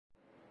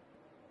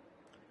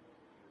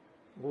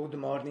Good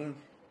morning,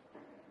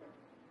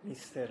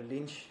 Mr.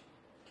 Lynch.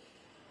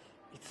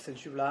 It's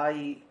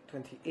July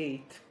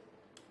 28,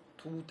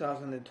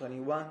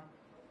 2021,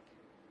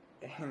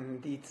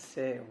 and it's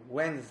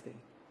Wednesday.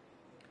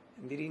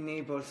 And here in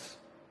Naples,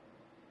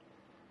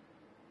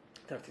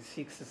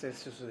 36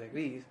 Celsius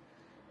degrees,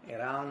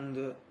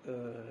 around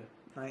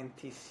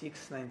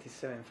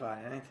 96-97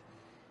 Fahrenheit.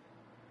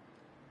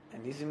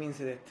 And this means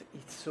that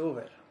it's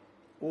over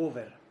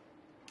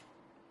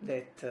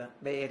that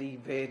very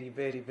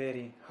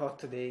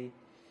hot day,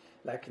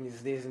 like in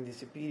these days in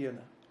this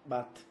period,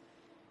 but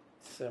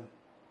it's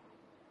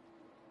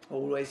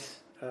always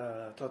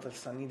a total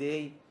sunny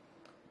day.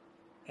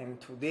 And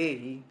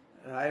today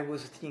I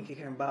was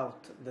thinking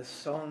about the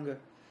song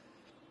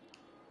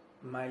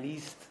My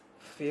Least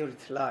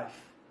Favorite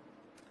Life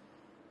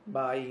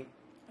by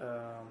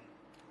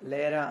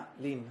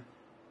Lynch,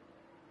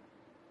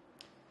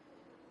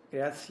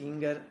 great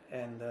singer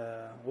and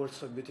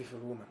also a beautiful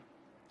woman.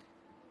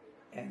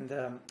 And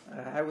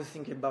I was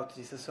thinking about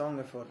this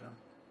song for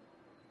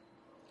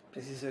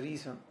precise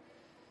reason,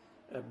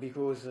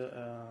 because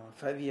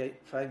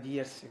 5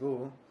 years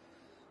ago,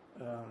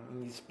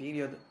 in this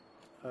period,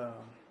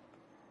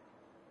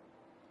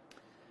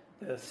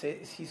 the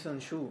season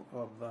 2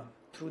 of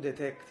True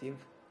Detective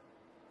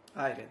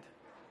aired,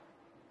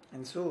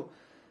 and so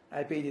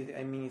I paid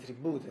a mini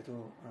tribute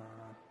to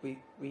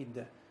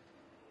with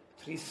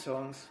 3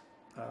 songs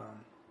that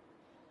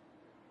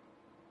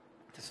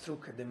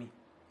struck at me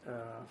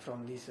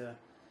from this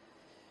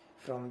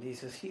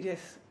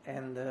series,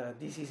 and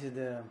this is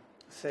the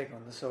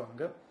second song,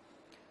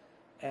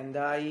 and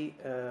I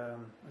the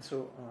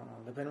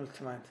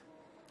penultimate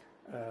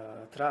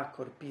track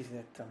or piece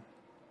that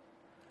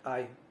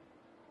I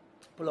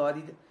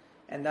uploaded,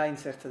 and I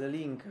inserted the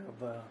link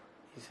of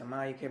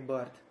my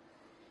keyboard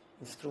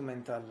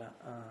instrumental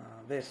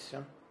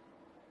version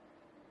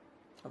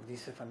of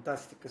this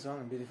fantastic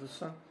song, beautiful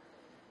song,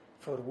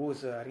 for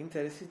those who are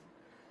interested.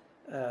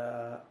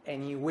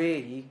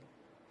 Anyway,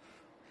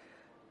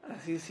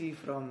 as you see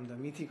from the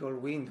mythical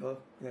window,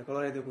 the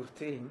colored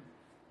curtain,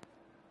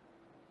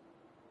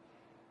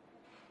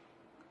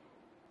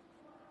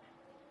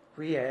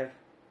 we have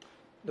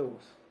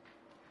those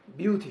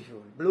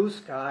beautiful blue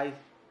skies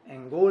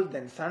and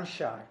golden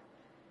sunshine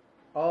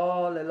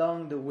all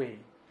along the way.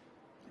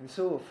 And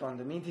so from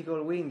the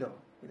mythical window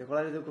with the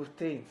colored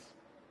curtains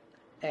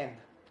and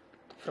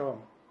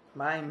from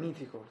my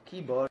mythical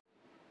keyboard,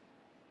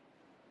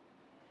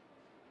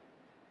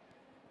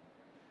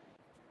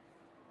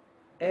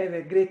 have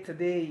a great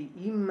day,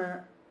 him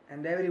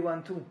and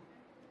everyone too.